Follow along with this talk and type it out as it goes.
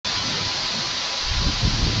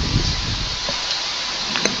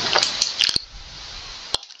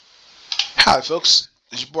Hi folks,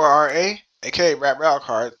 it's your boy RRA, aka Rap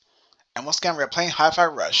Railcard, and once again we're playing Hi-Fi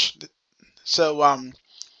Rush. So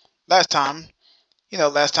last time, we made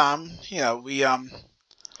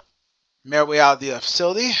our way out of the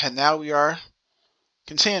facility, and now we are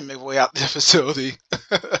continuing to make our way out of the facility.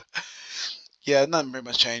 Yeah, nothing very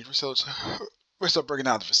much changed. We're still breaking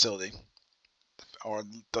out the facility, or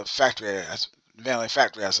the factory, the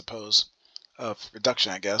factory, I suppose, of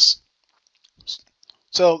production, I guess.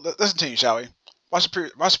 So let's continue, shall we? Watch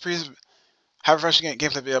the previous Hi-Fi Rush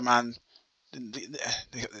gameplay video, man.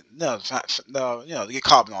 No, to get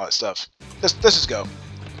caught and all that stuff. Let's just go.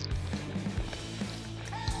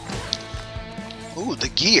 Ooh, the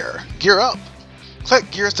gear. Gear up.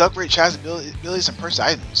 Collect gears to upgrade Chad's abilities and purchase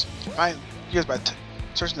items. Find gears by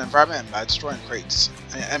searching the environment and by destroying crates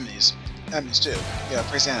and enemies. Enemies too. Yeah,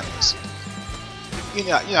 crates and enemies. You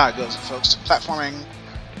know how it goes, folks. Platforming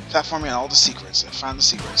and all the secrets. And find the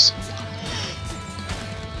secrets.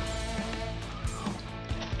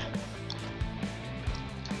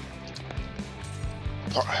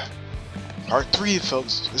 Part 3,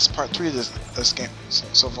 folks. This is part 3 of this game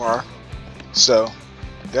so far. So,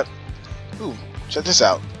 yep. Ooh, check this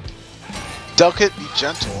out. Delicate, be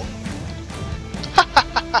gentle.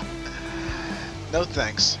 No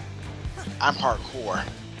thanks. I'm hardcore.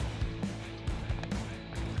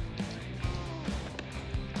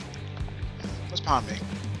 What's behind me?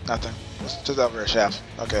 Nothing. What's to the other shaft?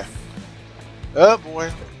 Okay. Oh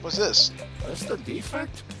boy, what's this? That's the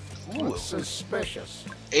defect? Ooh. Looks suspicious.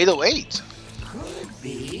 808. Could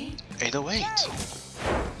be. 808.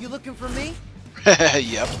 You looking for me?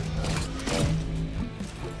 Yep.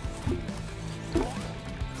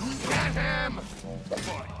 Get him!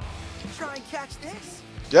 Try and catch this?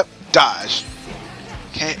 Yep. Dodge.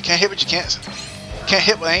 Can't hit what you can't. Can't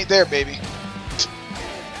hit what ain't there, baby.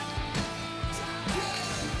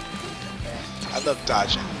 I love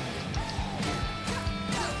dodging.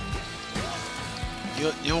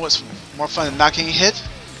 You know what's more fun than not getting hit?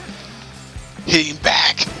 Hitting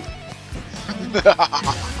back.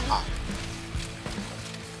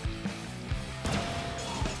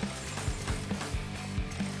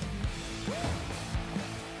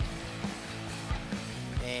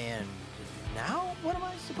 And now, what am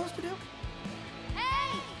I supposed to do?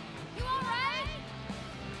 Hey! You alright?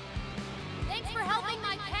 Thanks for helping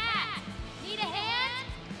my cat. Need a hand?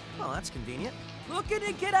 Oh, that's convenient. Looking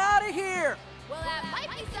to get out of here! Well, that might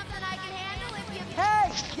be something I can handle if you...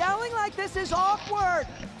 Hey! Yelling like this is awkward!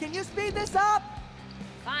 Can you speed this up?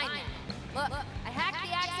 Fine then. Look, I hacked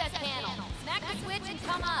the access panel. Smack the switch and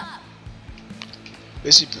come up.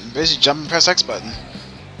 Basically jump and press X button.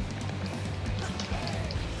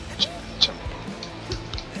 Jump.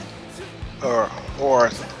 Or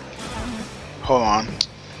hold on.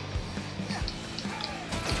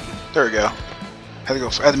 There we go. Had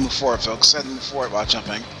to move forward, folks. Had to move forward while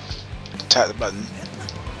jumping. Tap the button.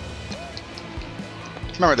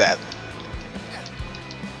 Remember that.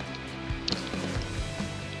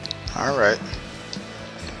 Alright.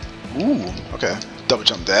 Ooh, okay. Double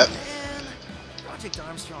jump that. Project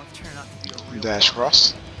Armstrong turned out to be a real... Dash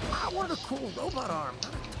cross. I wanted a cool robot arm,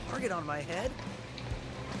 not a target on my head.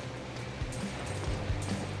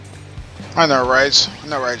 I know, right? I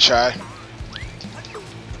know, right, Shy?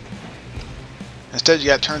 Instead, you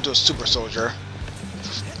got turned into a super soldier.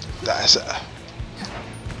 That's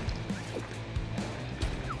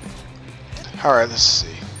Alright, let's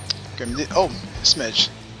see. Oh, Smidge.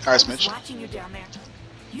 Alright, Smidge. Watching you down there.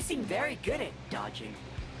 You seem very good at dodging.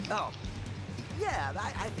 Oh. Yeah,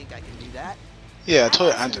 I think I can do that. Yeah,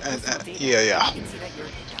 totally. Yeah. Yeah. You can see that your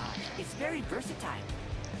dodge is very versatile.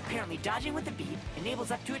 Apparently, dodging with a beat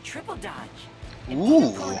enables up to a triple dodge. And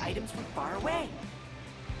even pulling items from far away.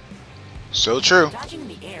 So true. Dodging in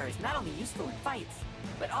the air is not only useful in fights,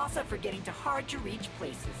 but also for getting to hard-to-reach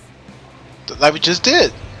places. Like we just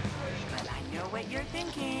did. But I know what you're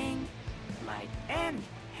thinking. Light and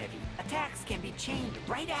heavy attacks can be chained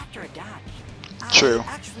right after a dodge. True.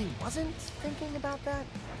 I actually wasn't thinking about that.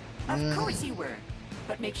 Of course you were.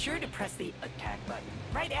 But make sure to press the attack button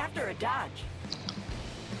right after a dodge.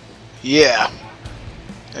 Yeah.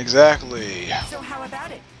 Exactly. So how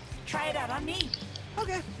about it? Try it out on me.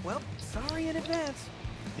 Okay, well, sorry in advance.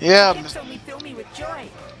 Yeah. Tips only fill me with joy.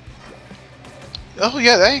 Oh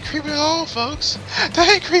yeah, that ain't creepy at all, folks. That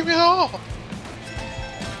ain't creepy at all.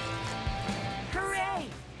 Hooray!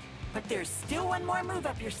 But there's still one more move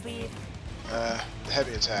up your sleeve. The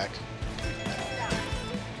heavy attack.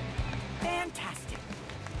 Fantastic.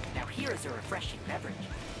 Now here is a refreshing beverage.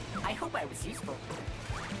 I hope I was useful.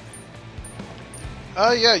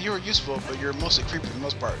 Oh yeah, you were useful, but you're mostly creepy for the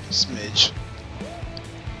most part, Smidge.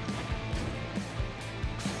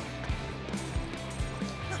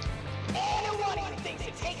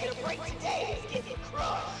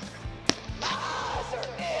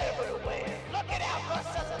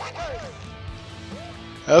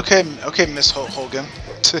 Okay, okay, Miss Hogan.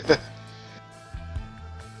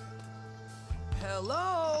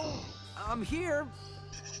 Hello? I'm here.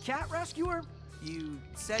 Cat rescuer? You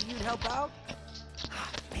said you'd help out?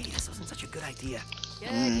 Maybe this wasn't such a good idea. Good,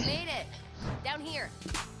 you made it. Down here.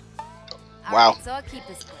 Wow. Alright, so I'll keep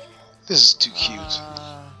this quick. This is too cute.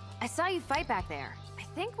 I saw you fight back there. I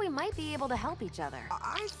think we might be able to help each other.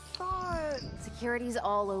 I thought... Security's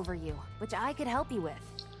all over you, which I could help you with.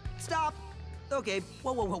 Stop! Okay,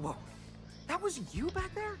 whoa, whoa, whoa, whoa. That was you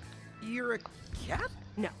back there? You're a cat?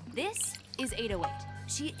 No, this is 808.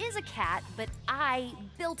 She is a cat, but I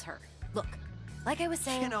built her. Look, like I was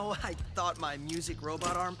saying... You know, I thought my music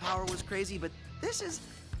robot arm power was crazy, but this is...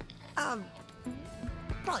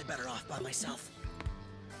 probably better off by myself.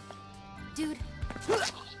 Dude,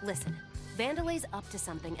 listen. Vandelay's up to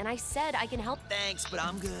something, and I said I can help. Thanks, but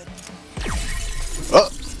I'm good. Oh.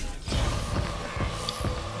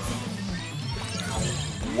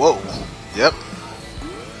 Whoa. Yep.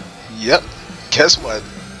 Yep. Guess what?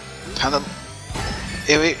 Kind of.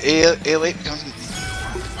 808 becomes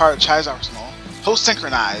part of Chai's arsenal. Post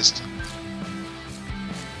synchronized.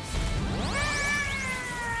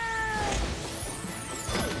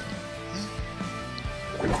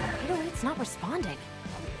 808's not responding.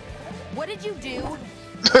 What did you do? Hold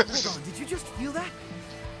on, did you just feel that?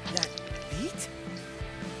 That beat?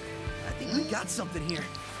 I think we got something here.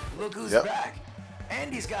 Look who's Yep. back.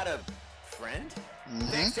 Andy's got a friend.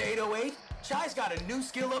 Thanks to 808, Chai's got a new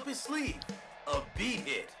skill up his sleeve. A beat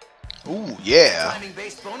hit. Ooh, yeah.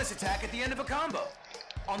 Timing-based bonus attack at the end of a combo.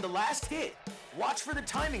 On the last hit, watch for the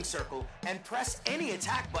timing circle and press any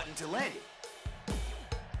attack button to land it.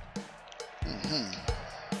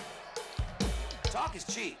 Talk is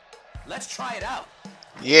cheap. Let's try it out.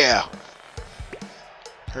 Yeah.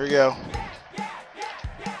 Here we go. 1,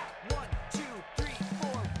 2, 3,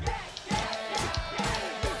 4.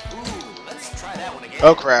 Ooh, let's try that one again.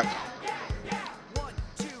 Oh crap. 1,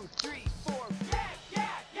 2, 3, 4.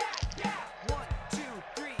 1, 2,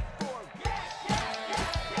 3,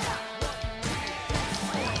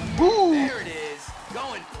 4. Woo. There it is.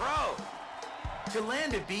 Going pro. To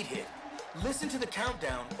land a beat hit, listen to the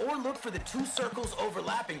countdown or look for the two circles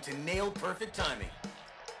overlapping to nail perfect timing.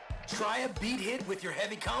 Try a beat hit with your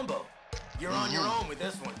heavy combo. You're on your own with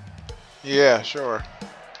this one. Yeah, sure.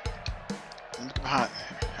 Look behind.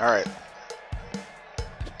 All right.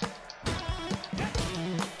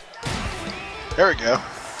 There we go.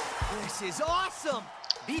 This is awesome!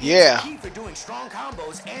 Beat Yeah. hits are key for doing strong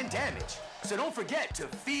combos and damage. So don't forget to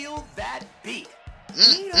feel that beat.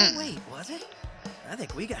 808, was it? I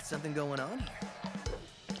think we got something going on here.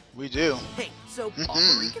 We do. Hey, so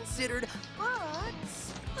offer reconsidered, but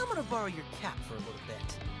I'm gonna borrow your cat for a little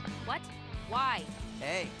bit. What? Why?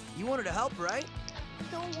 Hey, you wanted to help, right?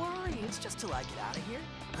 Don't worry, it's just till I get out of here.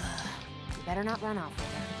 You better not run off with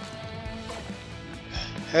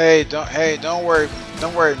her. Hey, don't worry,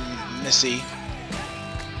 Missy.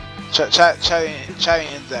 Chatting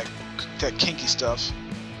in that kinky stuff.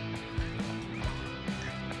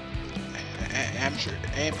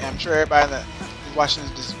 I'm sure everybody that is watching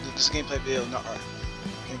this gameplay video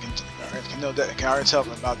can know that, can already tell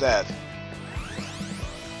them about that.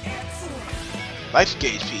 Life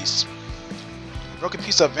gauge piece. Broken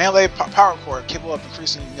piece of Vandelay power cord capable of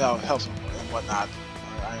increasing health and whatnot.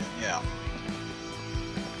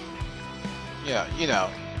 Yeah, you know.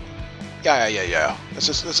 Yeah. Let's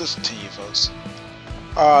just continue, folks.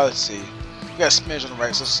 Let's see. We got a smidge on the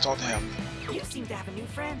right, so let's talk to him. You seem to have a new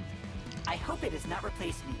friend. I hope it has not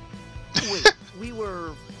replaced me. Wait, we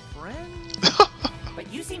were friends?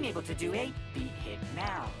 But you seem able to do a beat hit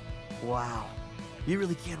now. Wow, you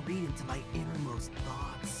really can't read into my innermost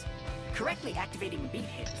thoughts. Correctly activating a beat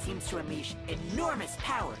hit seems to unleash enormous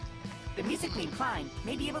power. The musically inclined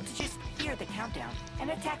may be able to just hear the countdown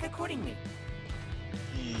and attack accordingly.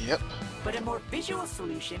 Yep. But a more visual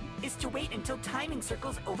solution is to wait until timing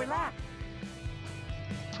circles overlap.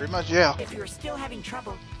 Pretty much, yeah. If you're still having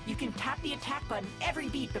trouble, you can tap the attack button every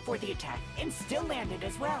beat before the attack and still land it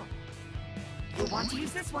as well. You'll want to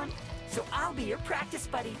use this one, so I'll be your practice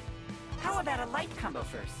buddy. How about a light combo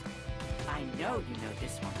first? I know you know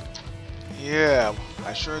this one. Yeah,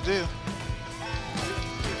 I sure do.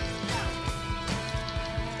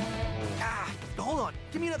 Hold on,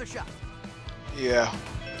 give me another shot. Yeah.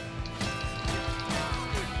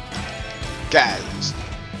 Guys.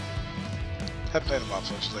 Haven't played in a while,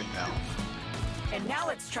 so it's late now. And now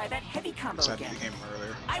let's try that heavy combo So I beat again. the game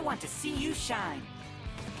earlier. I want to see you shine.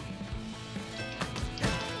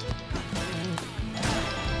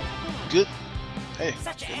 Good. Hey,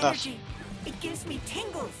 Such good enough. energy. It gives me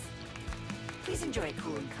tingles. Please enjoy a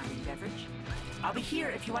cool and calming beverage. I'll be here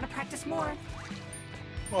if you want to practice more.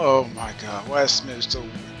 Oh my god, why is Smidge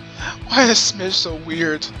so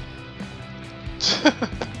weird?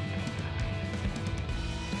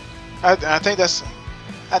 I think that's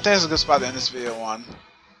a good spot to end this video on.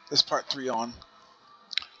 This part 3 on.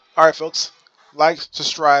 Alright folks, like,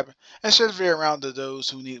 subscribe, and share the video around to those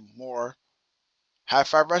who need more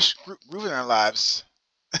Hi-Fi Rush grooving in their lives.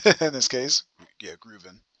 In this case, yeah,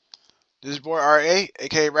 grooving. This is your boy RRA,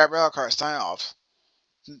 aka Rap Railcart, signing off.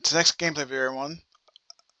 To the next gameplay video, everyone.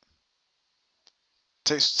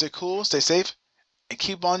 Stay cool, stay safe, and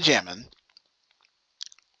keep on jamming.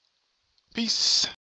 Peace.